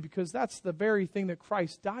concerned me? Because that's the very thing that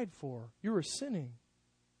Christ died for. You were sinning.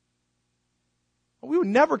 We would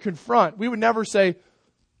never confront. We would never say,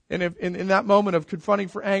 and if, in that moment of confronting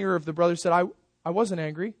for anger, if the brother said, I wasn't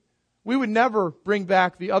angry, we would never bring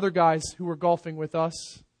back the other guys who were golfing with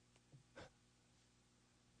us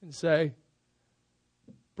and say,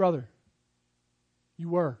 brother, you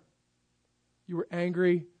were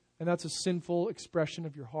angry, and that's a sinful expression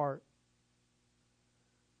of your heart.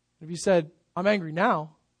 If you said, I'm angry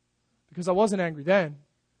now because I wasn't angry then,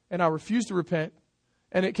 and I refused to repent,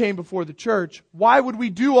 and it came before the church, why would we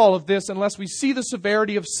do all of this unless we see the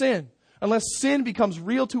severity of sin? Unless sin becomes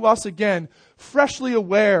real to us again, freshly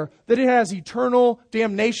aware that it has eternal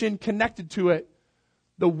damnation connected to it.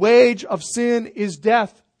 The wage of sin is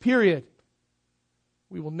death, period.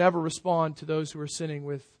 We will never respond to those who are sinning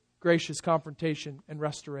with gracious confrontation and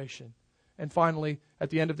restoration. And finally, at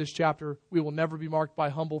the end of this chapter, we will never be marked by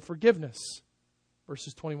humble forgiveness.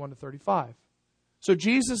 Verses 21 to 35. So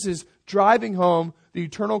Jesus is driving home the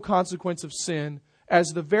eternal consequence of sin as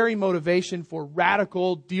the very motivation for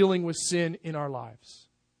radical dealing with sin in our lives.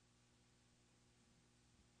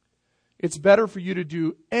 It's better for you to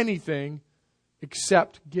do anything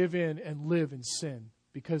except give in and live in sin,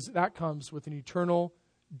 because that comes with an eternal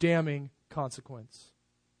damning consequence.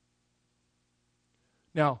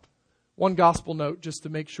 Now, one gospel note just to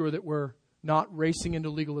make sure that we're not racing into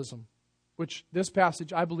legalism, which this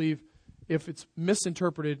passage, I believe, if it's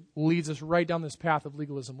misinterpreted, leads us right down this path of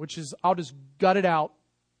legalism, which is I'll just gut it out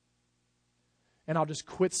and I'll just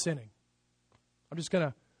quit sinning. I'm just going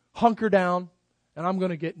to hunker down and I'm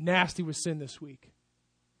going to get nasty with sin this week.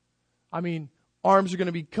 I mean, arms are going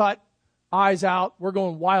to be cut, eyes out. We're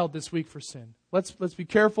going wild this week for sin. Let's be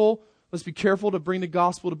careful. Let's be careful to bring the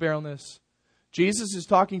gospel to bear on this. Jesus is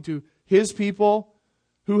talking to His people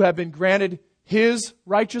who have been granted His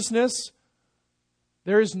righteousness.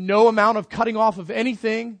 There is no amount of cutting off of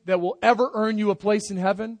anything that will ever earn you a place in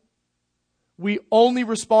heaven. We only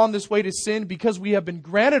respond this way to sin because we have been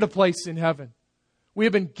granted a place in heaven. We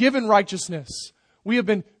have been given righteousness. We have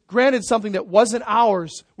been granted something that wasn't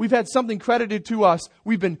ours. We've had something credited to us.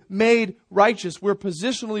 We've been made righteous. We're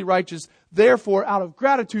positionally righteous. Therefore, out of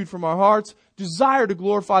gratitude from our hearts, desire to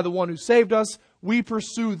glorify the one who saved us, we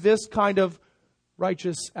pursue this kind of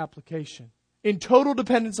righteous application. In total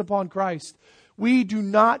dependence upon Christ. We do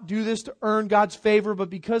not do this to earn God's favor, but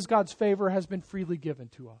because God's favor has been freely given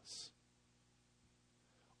to us.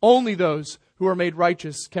 Only those who are made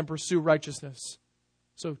righteous can pursue righteousness.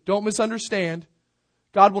 So don't misunderstand.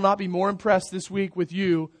 God will not be more impressed this week with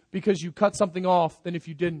you because you cut something off than if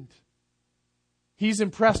you didn't. He's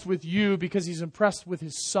impressed with you because He's impressed with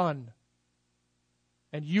His Son.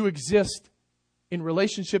 And you exist in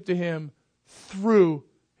relationship to Him through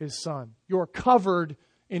His Son. You're covered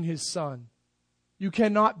in His Son. You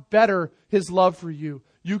cannot better His love for you.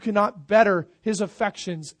 You cannot better His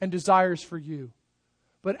affections and desires for you.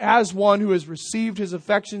 But as one who has received His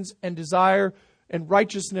affections and desire and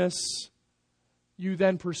righteousness, you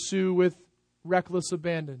then pursue with reckless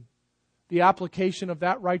abandon the application of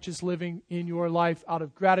that righteous living in your life out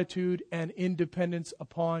of gratitude and independence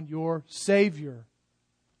upon your Savior,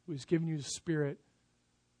 who has given you the Spirit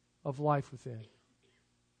of life within.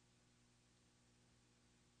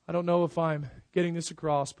 I don't know if I'm getting this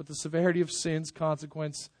across, but the severity of sin's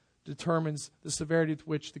consequence determines the severity with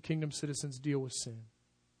which the kingdom citizens deal with sin.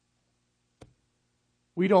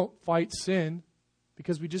 We don't fight sin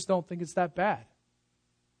because we just don't think it's that bad.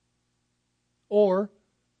 Or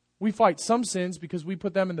we fight some sins because we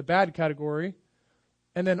put them in the bad category,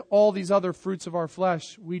 and then all these other fruits of our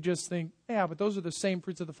flesh, we just think, yeah, but those are the same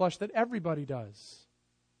fruits of the flesh that everybody does.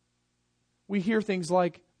 We hear things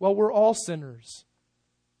like, well, we're all sinners.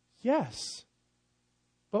 Yes,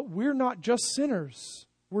 but we're not just sinners.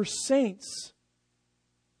 We're saints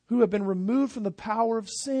who have been removed from the power of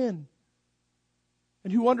sin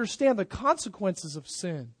and who understand the consequences of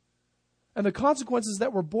sin and the consequences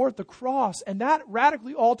that were borne at the cross, and that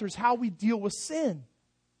radically alters how we deal with sin.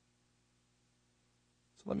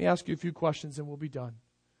 So let me ask you a few questions and we'll be done.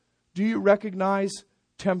 Do you recognize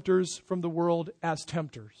tempters from the world as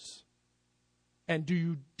tempters? And do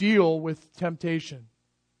you deal with temptation?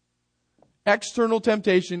 External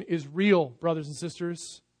temptation is real, brothers and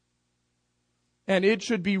sisters. And it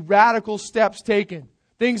should be radical steps taken.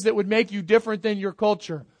 Things that would make you different than your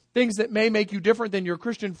culture. Things that may make you different than your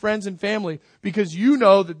Christian friends and family. Because you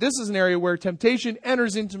know that this is an area where temptation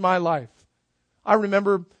enters into my life. I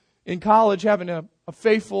remember in college having a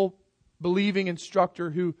faithful, believing instructor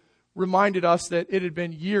who reminded us that it had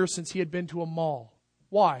been years since he had been to a mall.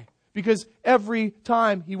 Why? Because every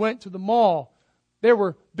time he went to the mall, there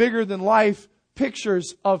were bigger than life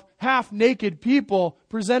pictures of half-naked people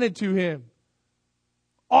presented to him.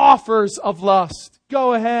 Offers of lust.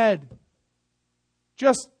 Go ahead.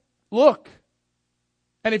 Just look.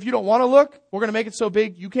 And if you don't want to look, we're going to make it so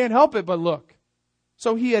big you can't help it but look.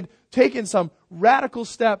 So he had taken some radical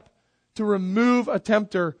step to remove a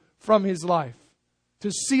tempter from his life.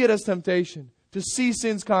 To see it as temptation. To see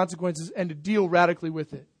sin's consequences and to deal radically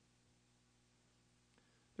with it.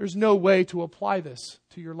 There's no way to apply this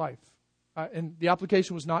to your life. And the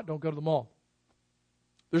application was not, don't go to the mall.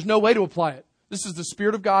 There's no way to apply it. This is the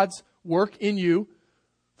Spirit of God's work in you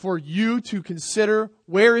for you to consider,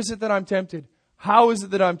 where is it that I'm tempted? How is it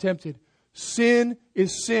that I'm tempted? Sin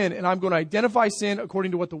is sin, and I'm going to identify sin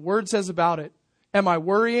according to what the Word says about it. Am I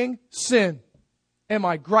worrying? Sin. Am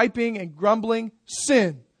I griping and grumbling?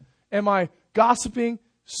 Sin. Am I gossiping?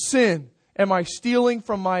 Sin. Am I stealing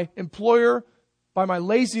from my employer by my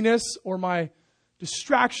laziness or my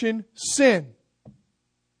distraction? Sin.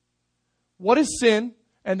 What is sin?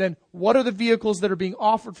 And then what are the vehicles that are being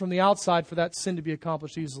offered from the outside for that sin to be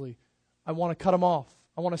accomplished easily? I want to cut them off.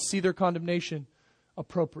 I want to see their condemnation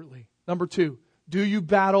appropriately. Number 2, do you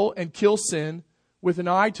battle and kill sin with an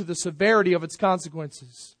eye to the severity of its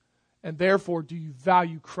consequences? And therefore, do you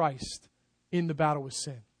value Christ in the battle with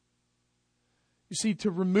sin? You see,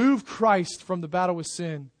 to remove Christ from the battle with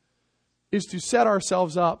sin is to set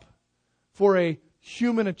ourselves up for a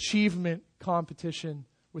human achievement competition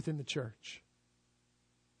within the church.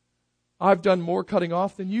 I've done more cutting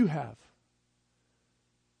off than you have.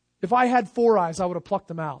 If I had 4 eyes, I would have plucked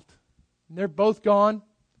them out. And they're both gone.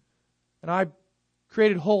 And I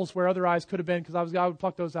created holes where other eyes could have been because I would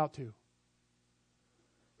pluck those out too.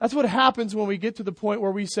 That's what happens when we get to the point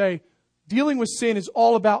where we say, dealing with sin is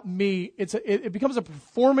all about me. It becomes a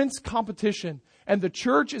performance competition. And the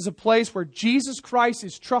church is a place where Jesus Christ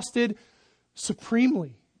is trusted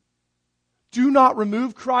supremely. Do not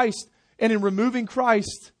remove Christ. And in removing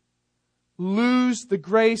Christ, lose the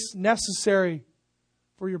grace necessary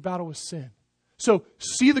for your battle with sin. So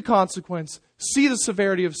see the consequence. See the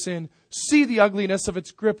severity of sin. See the ugliness of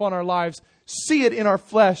its grip on our lives. See it in our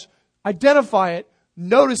flesh. Identify it.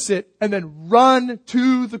 Notice it. And then run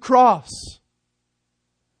to the cross.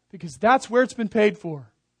 Because that's where it's been paid for.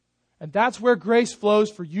 And that's where grace flows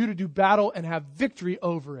for you to do battle and have victory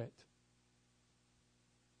over it.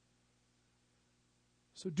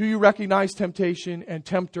 So do you recognize temptation and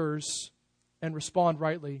tempters and respond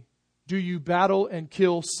rightly? Do you battle and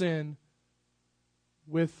kill sin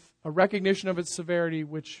with a recognition of its severity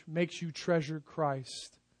which makes you treasure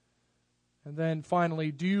Christ? And then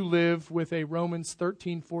finally, do you live with a Romans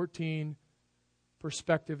 13:14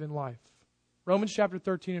 perspective in life? Romans chapter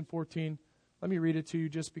 13 and 14. Let me read it to you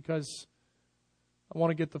just because I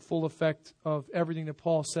want to get the full effect of everything that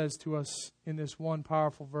Paul says to us in this one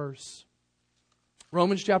powerful verse.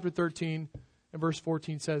 Romans chapter 13 and verse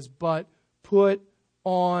 14 says, "But put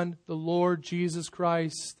on the Lord Jesus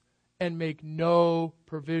Christ and make no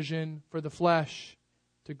provision for the flesh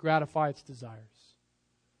to gratify its desires."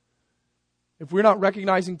 If we're not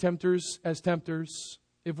recognizing tempters as tempters,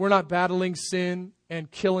 if we're not battling sin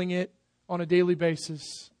and killing it on a daily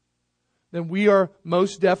basis, then we are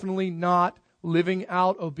most definitely not living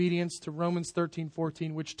out obedience to Romans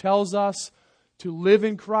 13:14, which tells us to live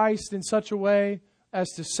in Christ in such a way as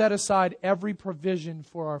to set aside every provision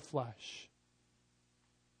for our flesh.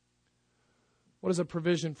 What is a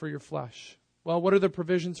provision for your flesh? Well, what are the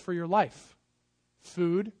provisions for your life?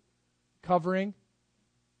 Food, covering,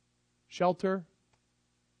 shelter.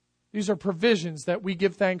 These are provisions that we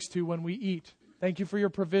give thanks to when we eat. Thank you for your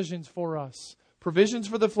provisions for us. Provisions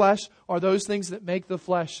for the flesh are those things that make the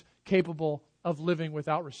flesh capable of living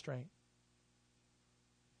without restraint.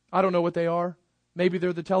 I don't know what they are. Maybe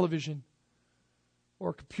they're the television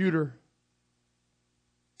or computer.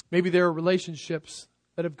 Maybe they're relationships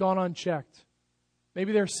that have gone unchecked.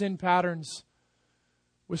 Maybe they're sin patterns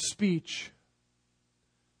with speech.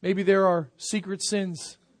 Maybe there are secret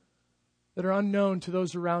sins that are unknown to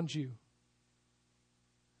those around you.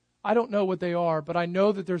 I don't know what they are, but I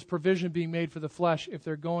know that there's provision being made for the flesh if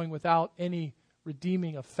they're going without any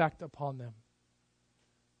redeeming effect upon them.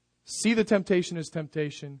 See the temptation as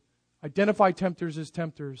temptation. Identify tempters as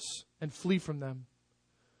tempters and flee from them.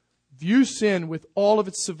 View sin with all of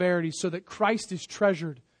its severity so that Christ is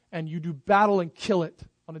treasured and you do battle and kill it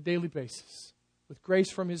on a daily basis with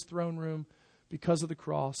grace from His throne room because of the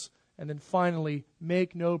cross. And then finally,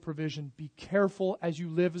 make no provision. Be careful as you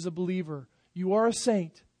live as a believer. You are a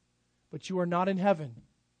saint, but you are not in heaven.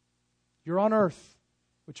 You're on earth,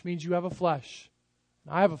 which means you have a flesh.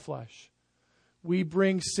 And I have a flesh. We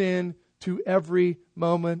bring sin to every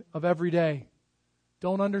moment of every day.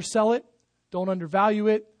 Don't undersell it. Don't undervalue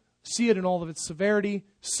it. See it in all of its severity.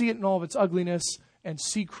 See it in all of its ugliness. And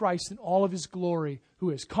see Christ in all of His glory, who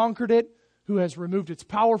has conquered it, who has removed its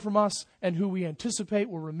power from us, and who we anticipate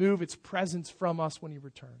will remove its presence from us when He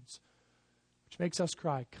returns. Which makes us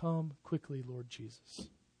cry, come quickly, Lord Jesus.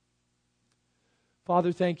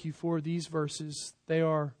 Father, thank You for these verses. They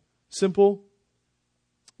are simple.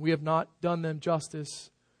 We have not done them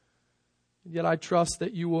justice. Yet I trust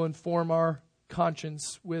that You will inform our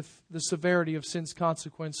conscience with the severity of sin's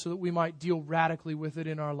consequence so that we might deal radically with it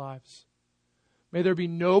in our lives. May there be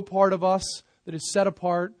no part of us that is set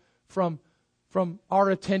apart from our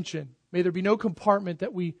attention. May there be no compartment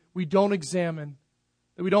that we don't examine,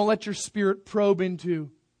 that we don't let Your Spirit probe into.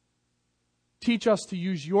 Teach us to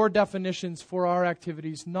use Your definitions for our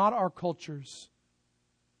activities, not our culture's.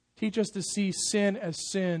 Teach us to see sin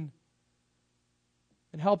as sin,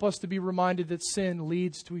 and help us to be reminded that sin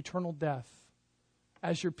leads to eternal death.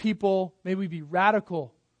 As Your people, may we be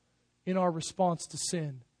radical in our response to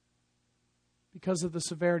sin because of the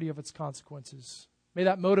severity of its consequences. May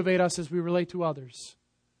that motivate us as we relate to others.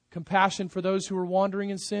 Compassion for those who are wandering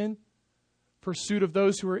in sin, pursuit of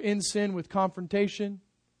those who are in sin with confrontation,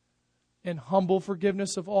 and humble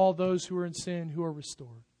forgiveness of all those who are in sin who are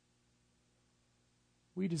restored.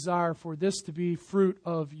 We desire for this to be fruit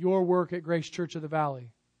of Your work at Grace Church of the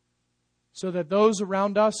Valley, so that those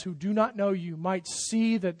around us who do not know You might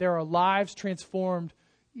see that there are lives transformed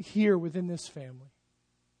here within this family.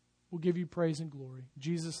 We'll give You praise and glory. In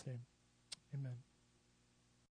Jesus' name, amen.